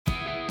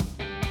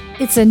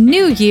It's a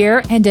new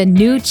year and a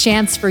new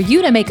chance for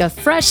you to make a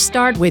fresh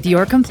start with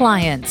your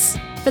compliance.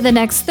 For the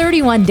next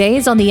 31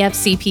 days on the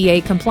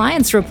FCPA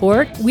Compliance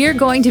Report, we're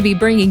going to be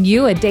bringing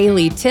you a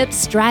daily tip,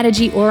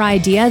 strategy, or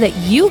idea that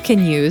you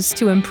can use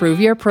to improve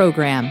your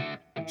program.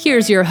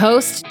 Here's your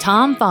host,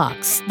 Tom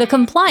Fox, the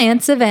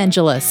Compliance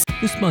Evangelist.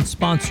 This month's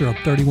sponsor of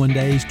 31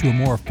 Days to a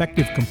More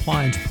Effective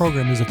Compliance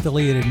Program is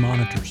Affiliated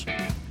Monitors.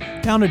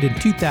 Founded in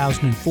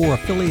 2004,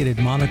 Affiliated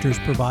Monitors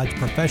provides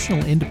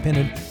professional,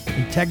 independent,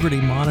 integrity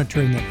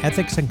monitoring and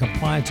ethics and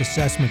compliance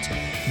assessments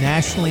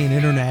nationally and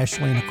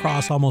internationally and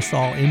across almost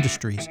all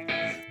industries.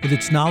 With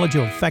its knowledge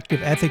of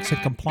effective ethics and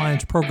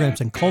compliance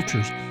programs and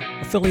cultures,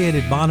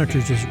 Affiliated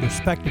Monitors is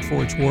respected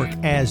for its work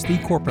as the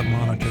corporate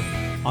monitor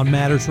on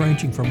matters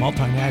ranging from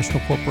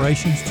multinational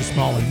corporations to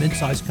small and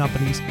mid-sized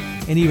companies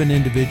and even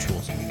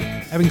individuals.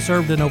 Having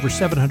served in over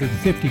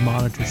 750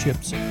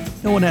 monitorships,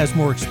 no one has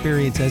more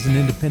experience as an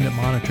independent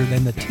monitor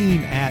than the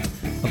team at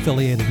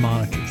Affiliated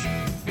Monitors.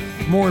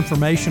 For more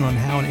information on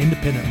how an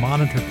independent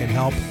monitor can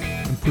help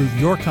improve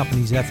your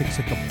company's ethics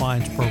and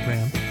compliance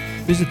program,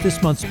 visit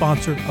this month's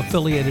sponsor,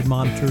 Affiliated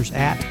Monitors,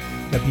 at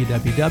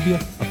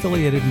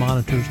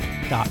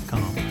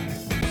www.affiliatedmonitors.com.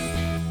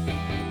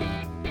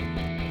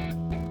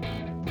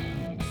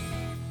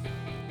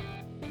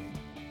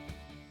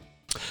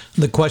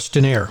 The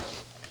questionnaire.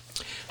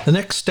 The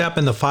next step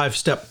in the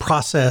 5-step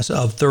process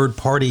of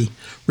third-party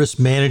risk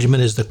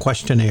management is the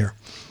questionnaire.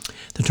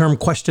 The term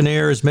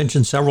questionnaire is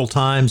mentioned several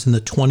times in the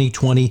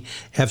 2020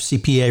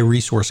 FCPA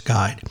Resource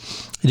Guide.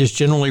 It is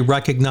generally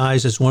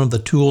recognized as one of the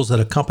tools that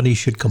a company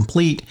should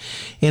complete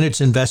in its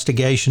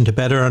investigation to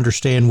better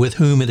understand with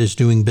whom it is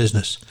doing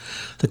business.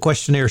 The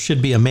questionnaire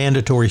should be a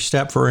mandatory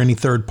step for any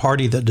third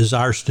party that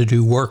desires to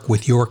do work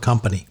with your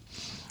company.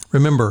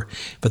 Remember,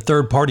 if a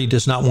third party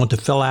does not want to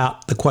fill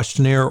out the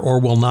questionnaire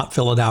or will not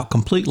fill it out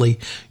completely,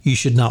 you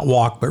should not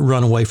walk but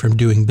run away from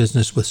doing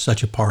business with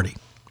such a party.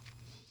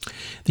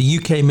 The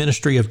UK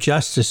Ministry of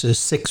Justice's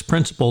 6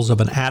 principles of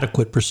an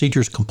adequate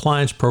procedures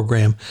compliance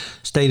program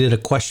stated in a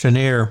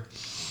questionnaire,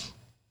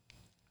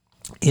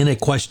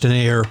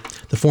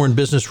 the foreign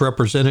business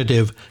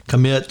representative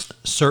commits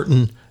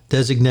certain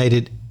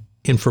designated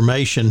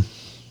information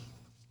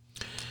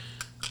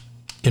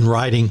in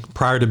writing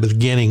prior to the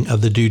beginning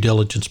of the due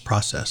diligence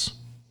process.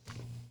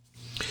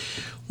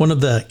 One of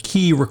the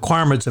key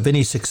requirements of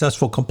any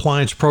successful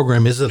compliance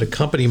program is that a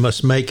company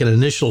must make an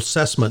initial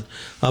assessment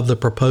of the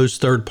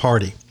proposed third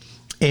party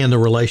and the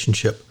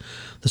relationship.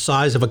 The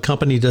size of a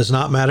company does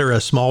not matter,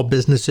 as small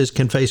businesses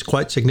can face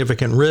quite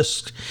significant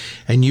risks,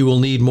 and you will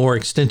need more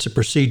extensive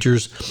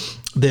procedures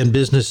than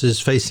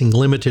businesses facing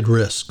limited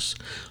risks.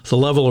 The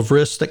level of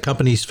risk that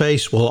companies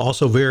face will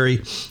also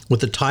vary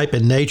with the type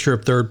and nature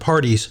of third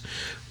parties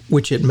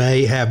which it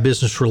may have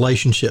business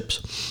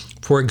relationships.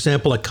 For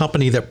example, a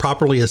company that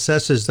properly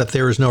assesses that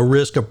there is no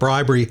risk of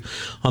bribery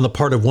on the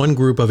part of one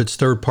group of its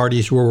third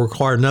parties will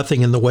require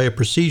nothing in the way of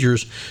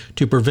procedures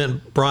to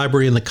prevent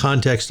bribery in the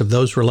context of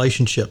those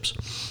relationships.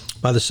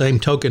 By the same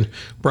token,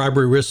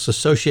 bribery risks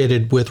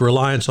associated with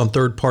reliance on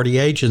third-party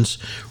agents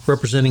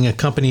representing a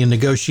company in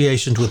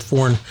negotiations with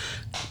foreign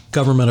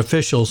government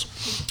officials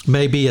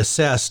may be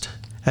assessed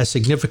as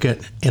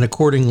significant and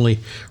accordingly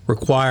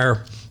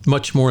require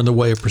much more in the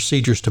way of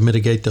procedures to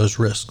mitigate those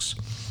risks.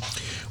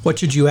 What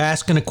should you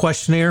ask in a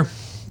questionnaire?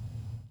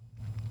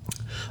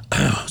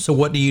 So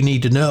what do you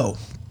need to know?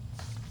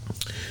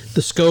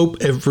 The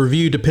scope of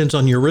review depends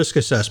on your risk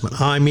assessment,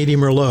 high,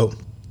 medium, or low.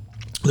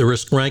 The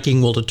risk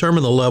ranking will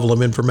determine the level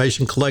of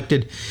information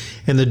collected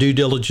and the due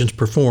diligence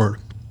performed.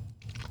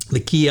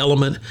 The key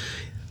element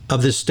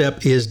of this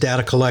step is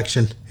data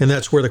collection, and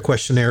that's where the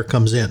questionnaire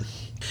comes in.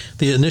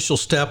 The initial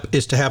step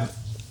is to have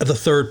the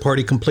third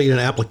party complete an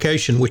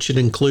application, which should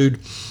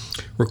include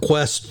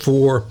requests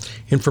for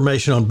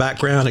information on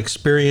background,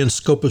 experience,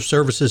 scope of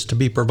services to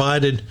be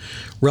provided,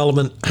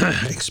 relevant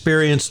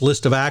experience,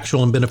 list of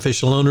actual and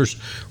beneficial owners,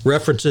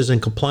 references,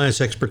 and compliance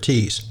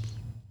expertise.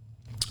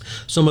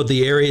 Some of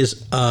the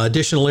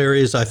additional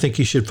areas I think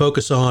you should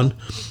focus on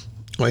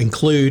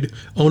include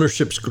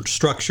ownership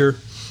structure,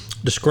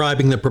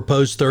 describing the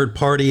proposed third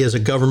party as a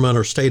government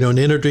or state-owned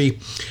entity,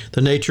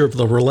 the nature of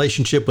the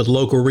relationship with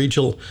local,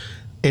 regional,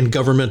 and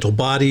governmental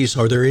bodies.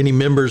 Are there any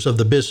members of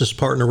the business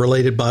partner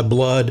related by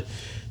blood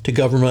to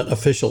government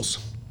officials?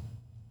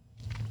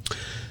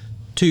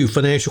 2,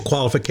 financial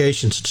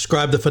qualifications.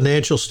 Describe the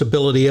financial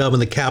stability of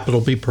and the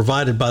capital to be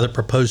provided by the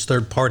proposed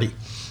third party.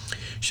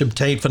 Should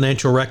obtain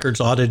financial records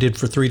audited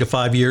for 3 to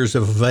 5 years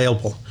if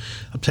available.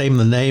 Obtain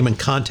the name and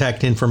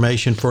contact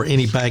information for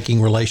any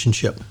banking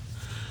relationship.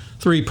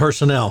 3,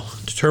 personnel.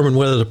 Determine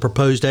whether the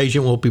proposed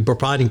agent will be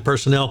providing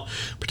personnel,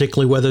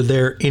 particularly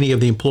whether any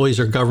of the employees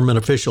are government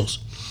officials.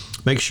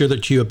 Make sure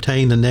that you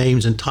obtain the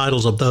names and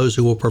titles of those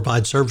who will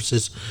provide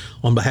services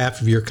on behalf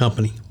of your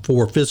company.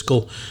 4,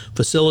 physical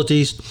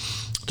facilities.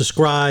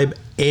 Describe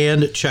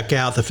and check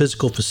out the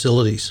physical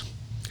facilities.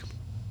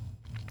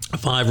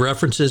 5,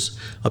 references.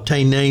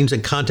 Obtain names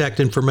and contact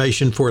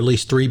information for at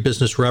least 3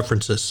 business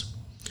references.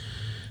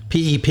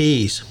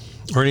 PEPs.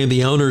 or any of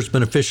the owners,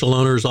 beneficial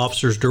owners,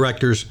 officers,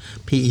 directors,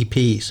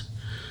 PEPs?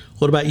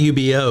 What about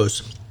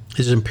UBOs? It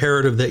is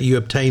imperative that you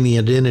obtain the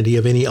identity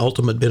of any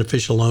ultimate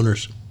beneficial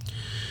owners.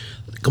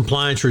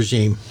 Compliance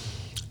regime.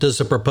 Does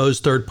the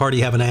proposed third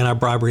party have an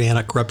anti-bribery,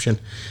 anti-corruption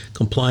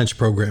compliance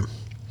program?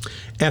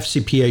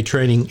 FCPA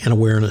training and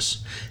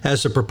awareness.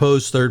 Has the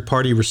proposed third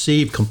party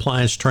received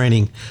compliance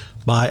training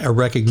by a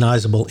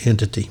recognizable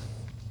entity?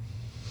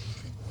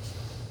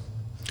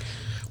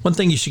 One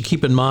thing you should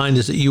keep in mind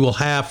is that you will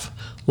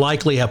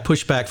likely have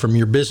pushback from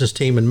your business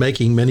team in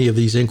making many of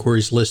these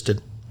inquiries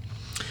listed.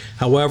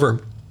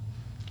 However,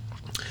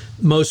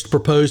 most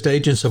proposed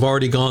agents have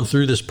already gone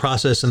through this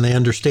process, and they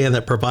understand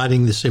that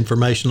providing this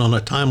information on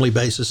a timely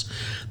basis,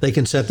 they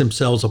can set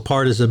themselves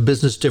apart as a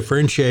business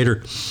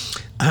differentiator,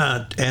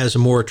 as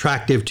more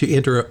attractive to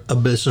enter a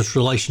business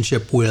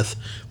relationship with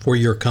for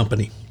your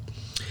company.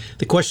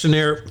 The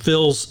questionnaire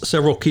fills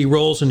several key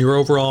roles in your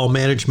overall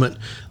management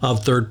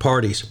of third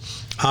parties.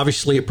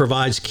 Obviously, it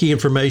provides key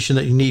information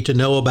that you need to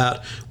know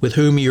about with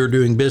whom you're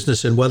doing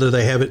business and whether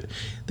they have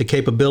the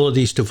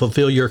capabilities to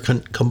fulfill your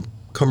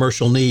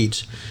commercial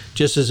needs.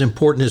 Just as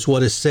important as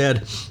what is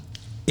said,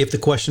 if the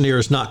questionnaire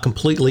is not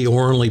completely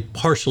or only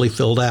partially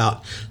filled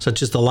out,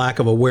 such as the lack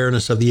of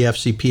awareness of the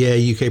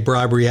FCPA, UK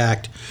Bribery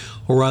Act,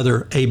 or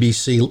other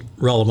ABC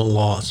relevant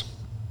laws.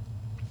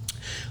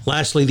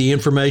 Lastly, the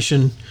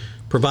information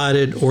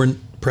provided or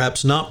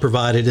perhaps not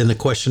provided in the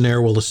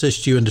questionnaire will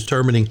assist you in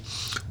determining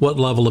what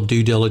level of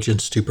due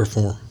diligence to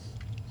perform.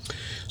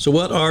 So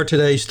what are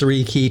today's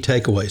 3 key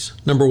takeaways?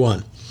 Number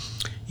 1,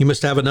 you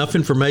must have enough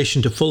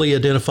information to fully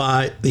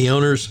identify the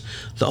owners,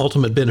 the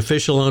ultimate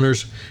beneficial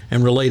owners,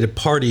 and related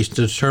parties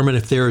to determine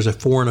if there is a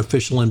foreign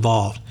official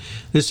involved.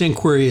 This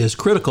inquiry is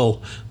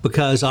critical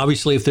because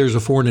obviously if there's a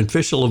foreign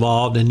official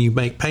involved and you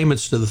make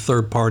payments to the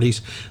third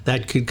parties,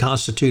 that could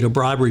constitute a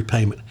bribery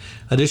payment.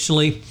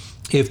 Additionally,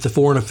 if the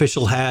foreign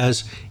official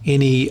has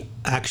any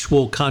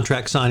actual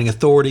contract signing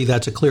authority,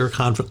 that's a clear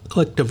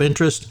conflict of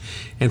interest.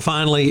 And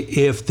finally,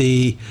 if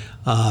the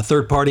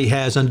third party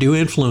has undue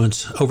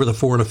influence over the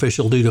foreign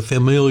official due to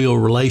familial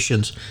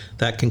relations,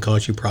 that can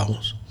cause you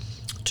problems.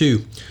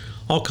 2,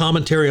 all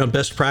commentary on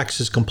best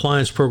practices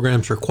compliance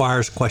programs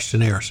requires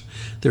questionnaires.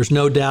 There's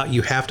no doubt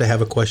you have to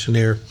have a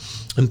questionnaire.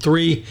 And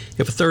 3,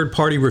 if a third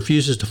party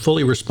refuses to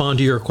fully respond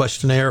to your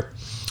questionnaire,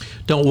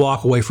 don't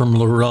walk away from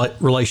the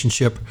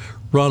relationship.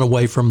 Run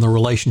away from the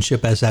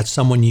relationship, as that's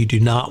someone you do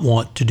not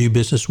want to do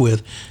business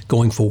with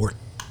going forward.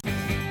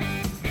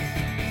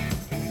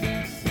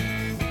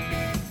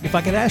 If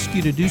I could ask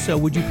you to do so,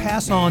 would you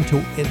pass on to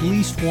at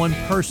least one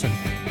person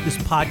this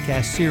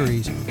podcast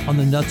series on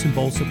the nuts and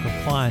bolts of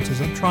compliance,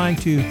 as I'm trying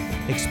to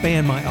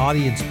expand my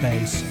audience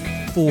base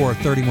for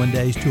 31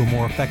 Days to a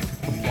More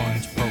Effective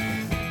Compliance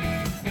Program.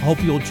 I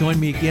hope you'll join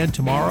me again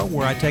tomorrow,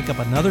 where I take up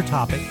another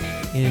topic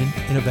in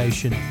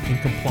innovation in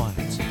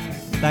compliance.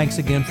 Thanks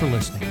again for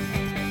listening.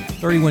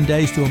 31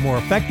 Days to a More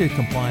Effective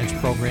Compliance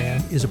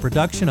Program is a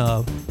production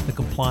of the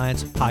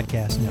Compliance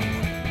Podcast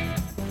Network.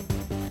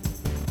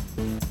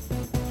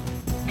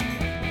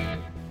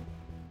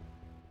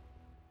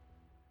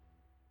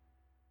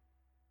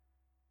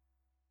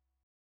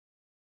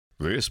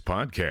 This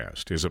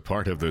podcast is a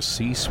part of the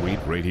C-Suite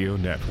Radio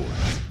Network.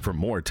 For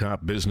more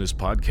top business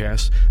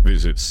podcasts,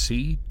 visit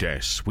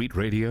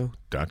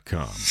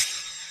c-suiteradio.com.